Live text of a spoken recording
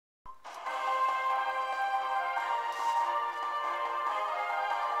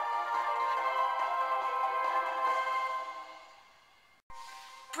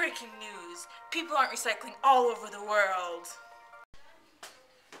Breaking news. People aren't recycling all over the world.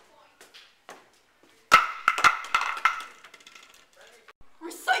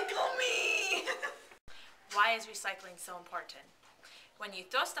 Recycle me! Why is recycling so important? When you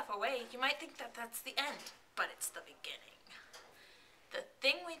throw stuff away, you might think that that's the end, but it's the beginning. The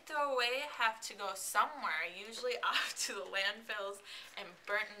thing we throw away have to go somewhere, usually off to the landfills and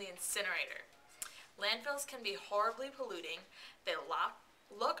burnt in the incinerator. Landfills can be horribly polluting. They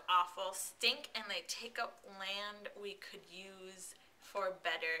look awful, stink, and they take up land we could use for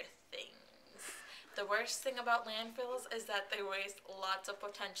better things. The worst thing about landfills is that they waste lots of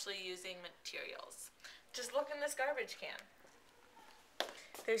potentially using materials. Just look in this garbage can.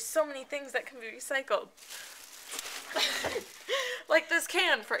 There's so many things that can be recycled. Like this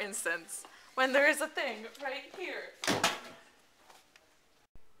can, for instance, when there is a thing right here.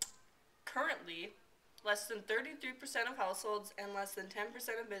 Currently, less than 33% of households and less than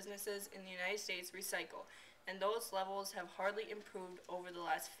 10% of businesses in the United States recycle, and those levels have hardly improved over the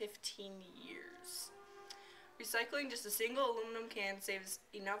last 15 years. Recycling just a single aluminum can saves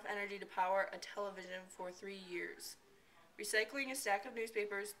enough energy to power a television for 3 years. Recycling a stack of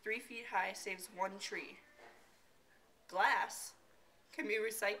newspapers 3 feet high saves 1 tree. Glass can be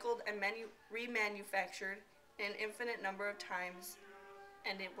recycled and remanufactured an infinite number of times,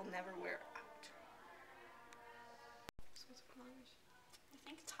 and it will never wear out. I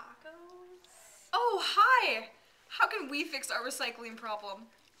think tacos. Oh, hi! How can we fix our recycling problem?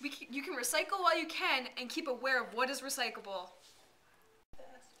 You can recycle while you can and keep aware of what is recyclable.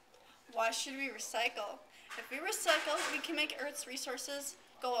 Why should we recycle? If we recycle, we can make Earth's resources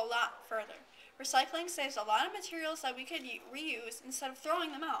go a lot further. Recycling saves a lot of materials that we could reuse instead of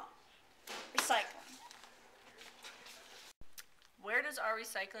throwing them out. Recycling. Where does our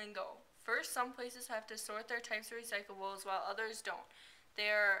recycling go? First, some places have to sort their types of recyclables while others don't. They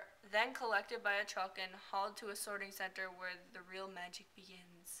are then collected by a truck and hauled to a sorting center where the real magic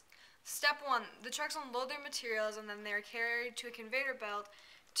begins. Step 1. The trucks unload their materials and then they are carried to a conveyor belt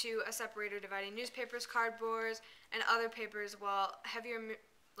to a separator dividing newspapers, cardboard, and other papers, while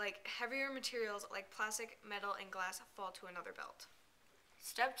heavier materials like plastic, metal, and glass fall to another belt.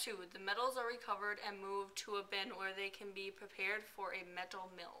 Step 2. The metals are recovered and moved to a bin where they can be prepared for a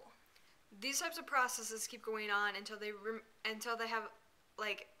metal mill. These types of processes keep going on until they have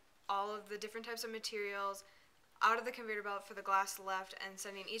all of the different types of materials out of the conveyor belt for the glass left, and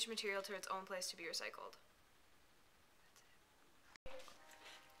sending each material to its own place to be recycled.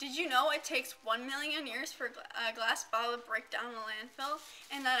 Did you know it takes 1 million years for a glass bottle to break down in a landfill,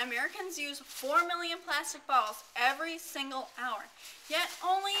 and that Americans use 4 million plastic bottles every single hour? Yet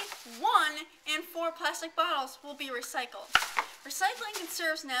only 1 in 4 plastic bottles will be recycled. Recycling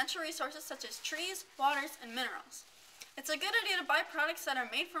conserves natural resources such as trees, waters, and minerals. It's a good idea to buy products that are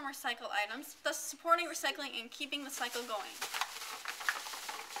made from recycled items, thus supporting recycling and keeping the cycle going.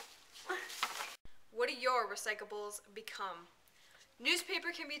 What do your recyclables become?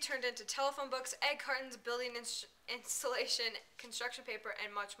 Newspaper can be turned into telephone books, egg cartons, building insulation, construction paper,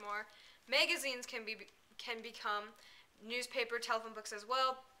 and much more. Magazines can become newspaper, telephone books as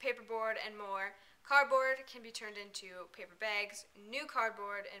well, paperboard, and more. Cardboard can be turned into paper bags, new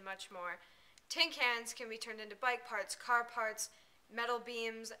cardboard, and much more. Tin cans can be turned into bike parts, car parts, metal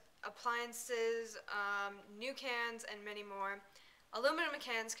beams, appliances, new cans, and many more. Aluminum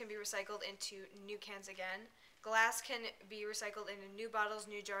cans can be recycled into new cans again. Glass can be recycled into new bottles,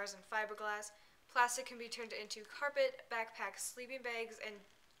 new jars, and fiberglass. Plastic can be turned into carpet, backpacks, sleeping bags, and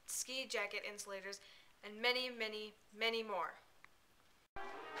ski jacket insulators, and many, many, many more.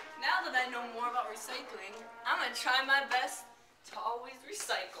 Now that I know more about recycling, I'm going to try my best to always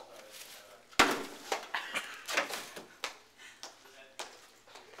recycle.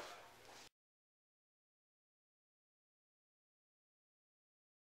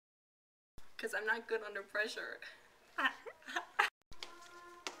 Because I'm not good under pressure.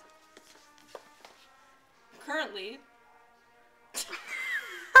 Currently,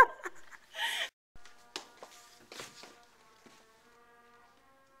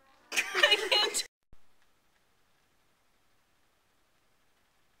 I can't.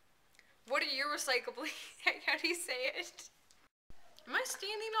 What are your recyclable? How do you say it? Am I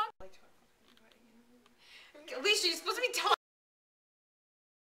standing on? Alicia, you're supposed to be telling.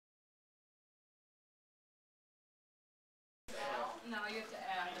 No, you have to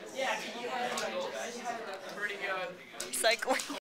add. Yeah, Pretty good. Recycling.